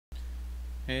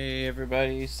Hey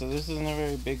everybody, so this isn't a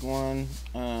very big one.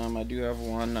 I do have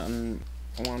one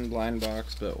blind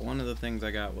box, but one of the things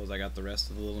I got was I got the rest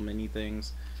of the little mini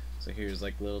things. So here's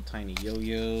like little tiny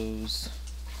yo-yos.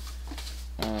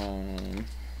 We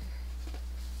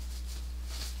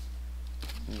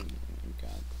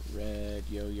got red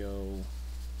yo-yo.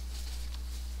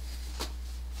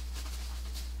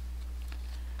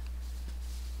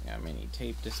 Got mini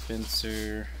tape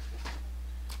dispenser.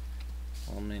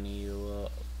 Little mini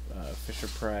Fisher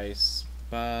Price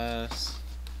bus.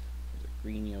 There's a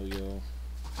green yo-yo.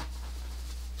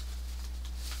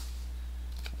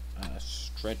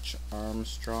 Stretch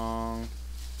Armstrong.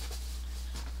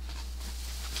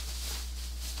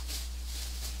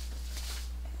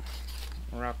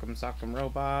 Rock'em Sock'em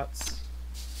Robots.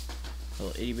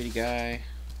 Little itty bitty guy.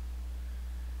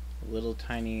 A little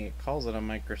tiny, it calls it a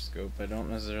microscope. I don't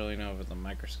necessarily know if it's a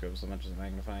microscope so much as a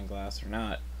magnifying glass or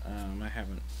not. I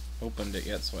haven't opened it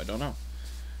yet, so I don't know.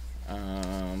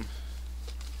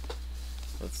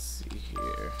 Let's see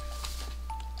here.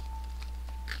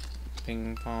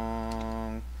 Ping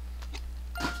pong.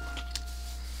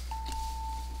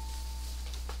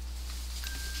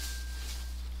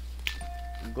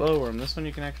 Glowworm. This one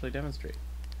you can actually demonstrate.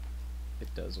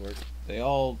 It does work. They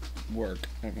all work.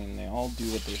 I mean, they all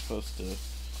do what they're supposed to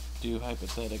do,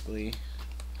 hypothetically.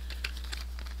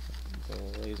 The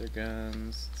laser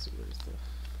guns. Let's see, where's the...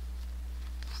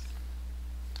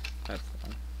 That's the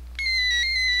one.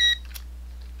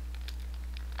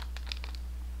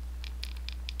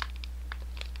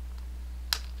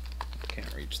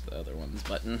 Can't reach the other one's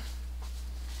button.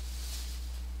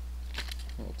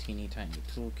 Little teeny tiny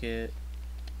toolkit.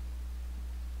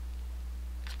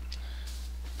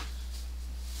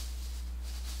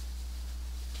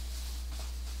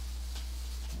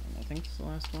 I think it's the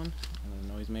last one.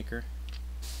 And a noisemaker.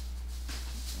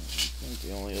 I think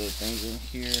the only other things in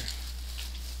here,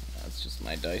 that's just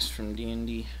my dice from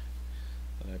D&D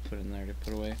that I put in there to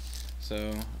put away.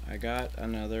 So I got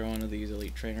another one of these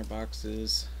Elite Trainer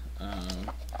boxes. I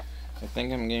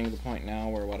think I'm getting to the point now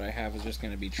where what I have is just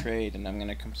going to be trade, and I'm going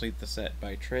to complete the set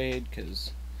by trade,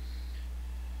 because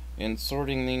in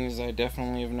sorting these I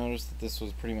definitely have noticed that this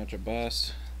was pretty much a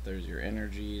bust. There's your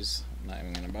energies. I'm not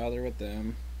even going to bother with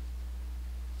them.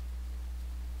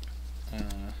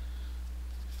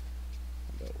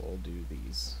 But we'll do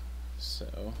these.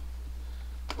 So,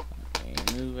 let me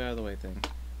move out of the way thing.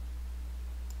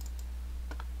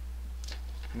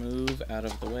 Move out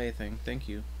of the way thing. Thank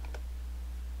you.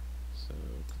 So,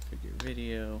 configure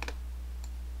video.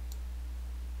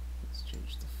 Let's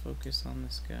change the focus on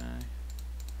this guy.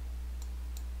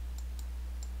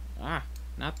 Ah,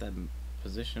 not the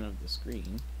position of the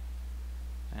screen.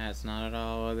 That's not at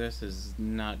all. This is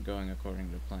not going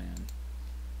according to plan.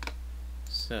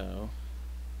 So,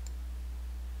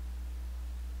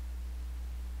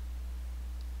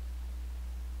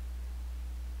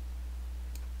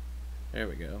 there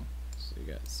we go. So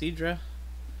you got Cedra.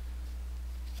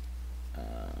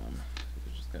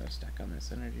 We're just gonna stack on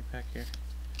this energy pack here.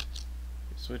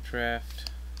 Switch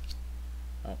raft.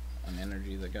 Oh, an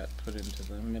energy that got put into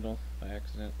the middle by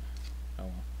accident. Oh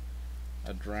well.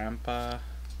 A Drampa.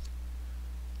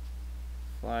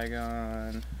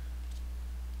 Flygon.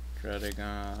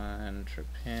 Dredagon.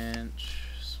 Trapinch.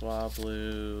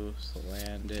 Swablu.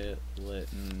 Salandit.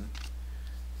 Litten.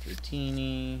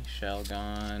 Dratini.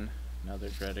 Shelgon. Another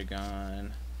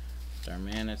Dredagon.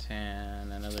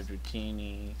 Darmanitan, another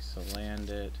Dratini,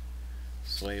 Salandit,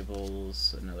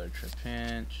 Swables, another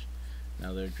Trapinch,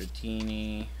 another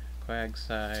Dratini,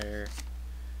 Quagsire,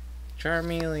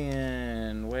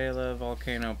 Charmeleon, Wayla,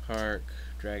 Volcano Park,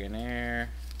 Dragonair,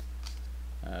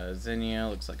 Zinnia,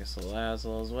 looks like a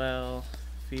Salazzle as well,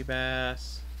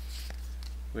 Feebas,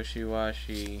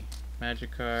 Wishy-Washy,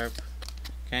 Magikarp,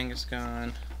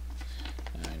 Kangaskhan.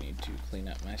 I need to clean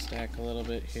up my stack a little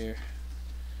bit here.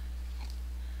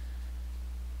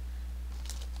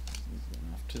 Move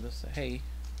them off to the side. Hey,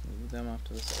 move them off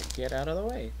to the side. Get out of the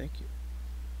way. Thank you.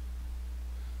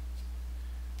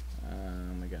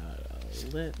 We got a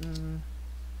Litten,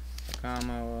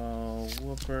 Akamo,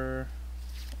 Whooper,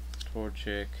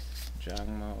 Torchic,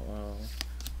 Jangmo,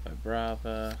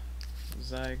 Vibrava,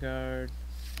 Zygarde,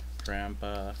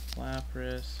 Drampa,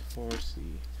 Lapras,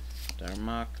 Horsey,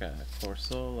 Darmaka,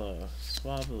 Corsola,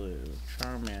 Swablu,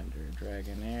 Charmander,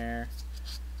 Dragonair,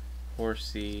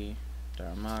 Horsey,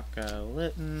 Darmaka,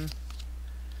 Litten,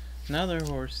 another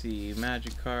Horsey,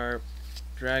 Magikarp,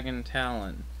 Dragon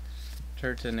Talon,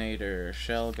 Turtonator,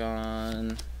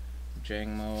 Shelgon,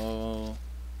 Jangmo,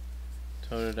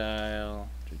 Totodile,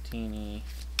 Dratini,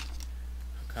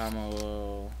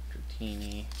 Hakamo,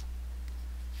 Dratini,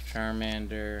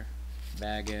 Charmander,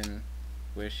 Baggin,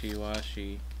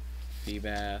 Wishy-Washy,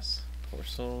 Feebas,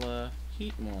 Corsola,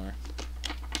 Heatmore.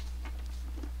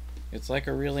 It's like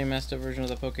a really messed up version of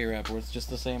the Poké Rap where it's just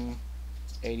the same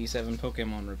 87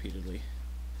 Pokemon repeatedly.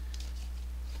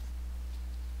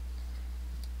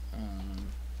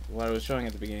 What I was showing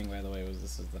at the beginning, by the way, was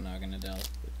this is the Naganadel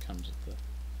that comes with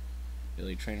the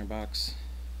Elite Trainer box.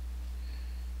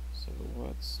 So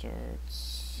what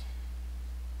starts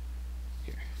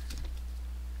here?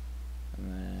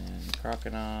 And then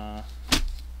Croconaw,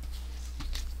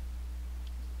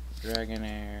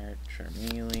 Dragonair,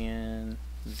 Charmeleon,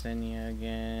 Zinnia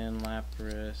again,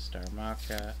 Lapras,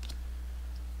 Darmaka,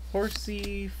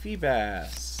 Horsey,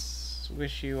 Feebas,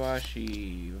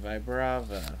 Wishy-Washy,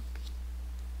 Vibrava,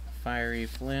 Fiery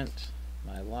Flint,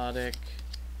 Milotic,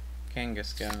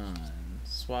 Kangaskhan,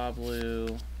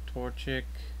 Swablu, Torchic,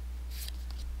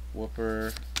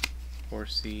 Whooper,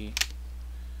 Horsey,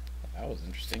 that was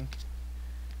interesting,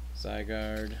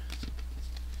 Zygarde,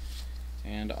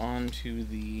 and on to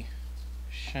the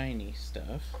shiny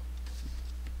stuff,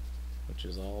 which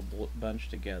is all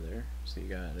bunched together. So you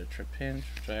got a Trapinch,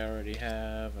 which I already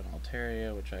have, an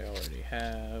Altaria, which I already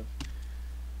have,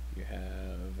 you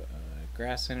have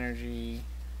Grass Energy,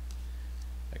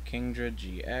 a Kingdra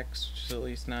GX, which is at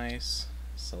least nice,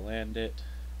 Salandit,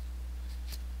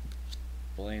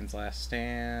 Blaine's Last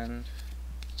Stand,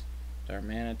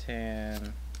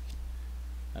 Darmanitan,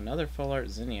 another Full Art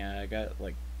Zinnia. I got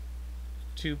like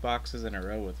 2 boxes in a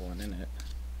row with one in it.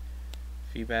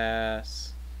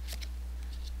 Feebas,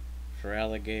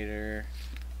 Feraligatr,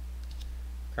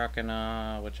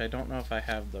 Croconaw, which I don't know if I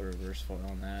have the reverse foil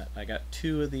on that. I got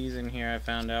 2 of these in here I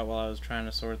found out while I was trying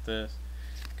to sort this.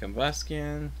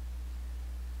 Combustion,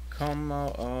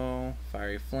 Como-O,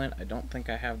 Fiery Flint. I don't think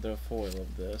I have the foil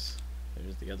of this.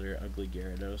 There's the other ugly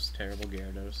Gyarados, terrible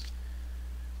Gyarados.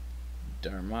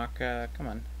 Darmaka, come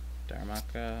on,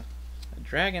 Darmaka, a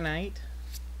Dragonite,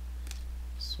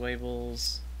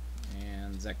 Swables,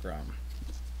 and Zekrom.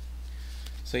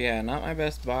 So yeah, not my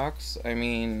best box. I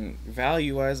mean,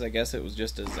 value-wise, I guess it was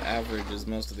just as average as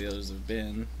most of the others have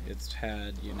been. It's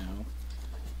had, you know,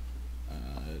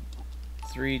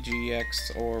 3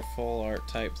 GX or full art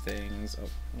type things. Oh,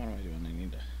 what am I doing? I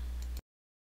need to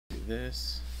do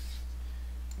this.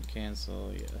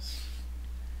 Cancel, yes.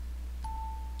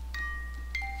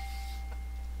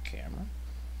 Camera.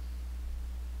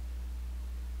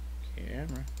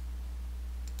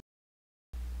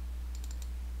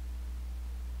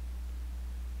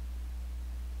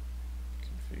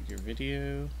 Configure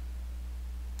video.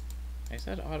 I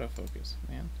said autofocus,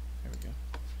 man. There we go.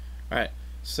 Alright,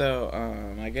 so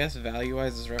I guess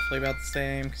value-wise is roughly about the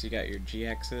same because you got your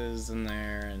GXs in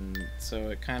there, and so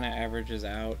it kind of averages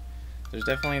out. There's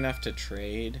definitely enough to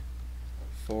trade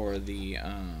for the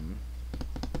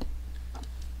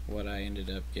what I ended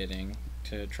up getting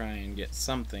to try and get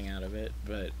something out of it,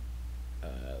 but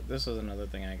this was another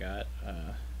thing I got.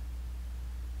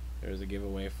 There was a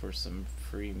giveaway for some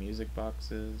free music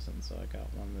boxes, and so I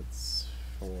got one that's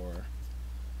for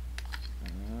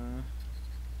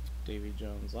Davy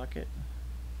Jones Locket.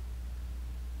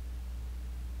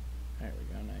 There we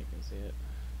go, now you can see it.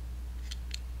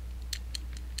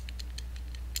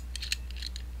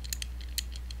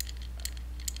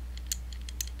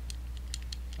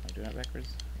 Am I doing it backwards?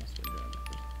 I must be doing it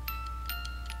backwards.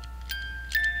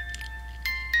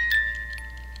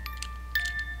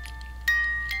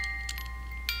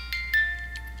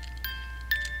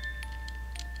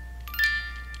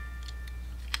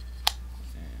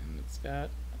 And it's got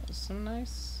some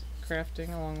nice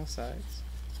crafting along the sides.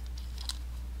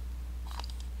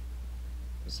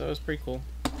 So it's pretty cool.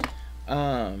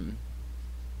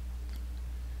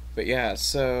 But yeah,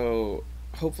 so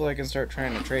hopefully I can start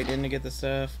trying to trade in to get the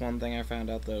stuff. One thing I found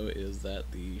out though is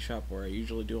that the shop where I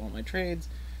usually do all my trades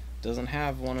doesn't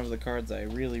have one of the cards I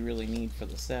really need for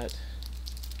the set.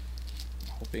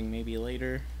 I'm hoping maybe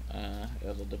later.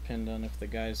 It'll depend on if the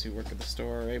guys who work at the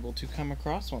store are able to come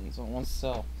across one so it wants to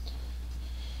sell.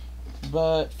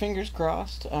 But fingers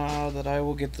crossed that I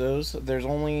will get those. There's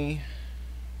only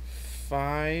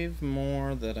 5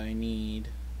 more that I need.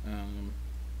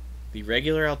 The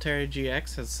regular Altaria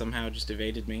GX has somehow just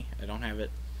evaded me. I don't have it.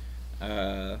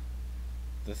 The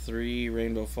 3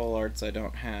 Rainbow Full Arts I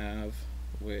don't have,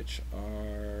 which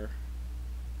are...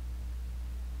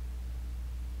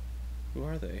 Who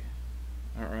are they?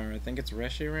 I don't remember. I think it's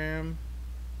Reshiram.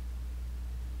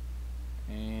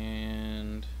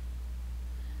 And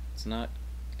it's not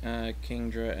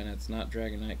Kingdra, and it's not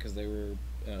Dragonite because they were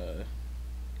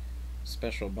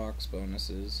special box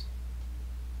bonuses.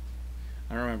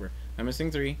 I don't remember. I'm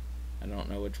missing 3. I don't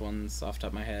know which ones off the top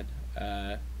of my head.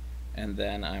 And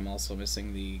then I'm also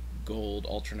missing the gold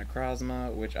Ultra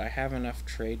Necrozma, which I have enough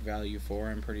trade value for,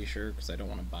 I'm pretty sure, because I don't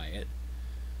want to buy it.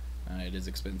 It is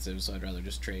expensive, so I'd rather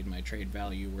just trade my trade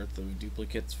value worth of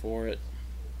duplicates for it.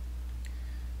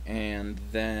 And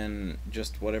then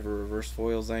just whatever reverse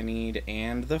foils I need,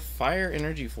 and the fire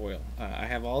energy foil. I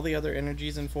have all the other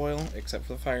energies in foil except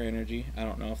for the fire energy. I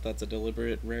don't know if that's a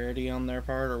deliberate rarity on their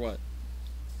part or what.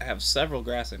 I have several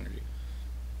grass energy.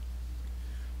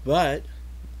 But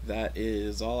that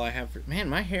is all I have for... Man,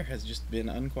 my hair has just been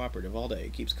uncooperative all day.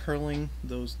 It keeps curling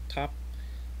those top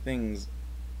things.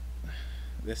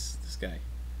 This guy.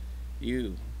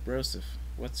 You, Broseph,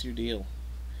 what's your deal?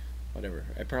 Whatever.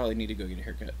 I probably need to go get a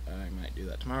haircut. I might do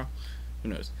that tomorrow. Who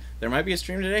knows? There might be a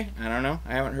stream today. I don't know.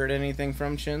 I haven't heard anything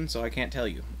from Shin, so I can't tell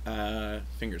you.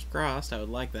 Fingers crossed. I would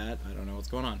like that. I don't know what's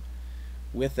going on.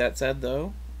 With that said,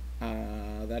 though,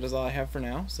 that is all I have for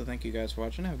now. So thank you guys for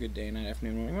watching. Have a good day, night,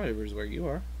 afternoon, morning, whatever is where you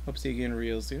are. Hope to see you again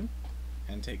real soon.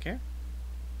 And take care.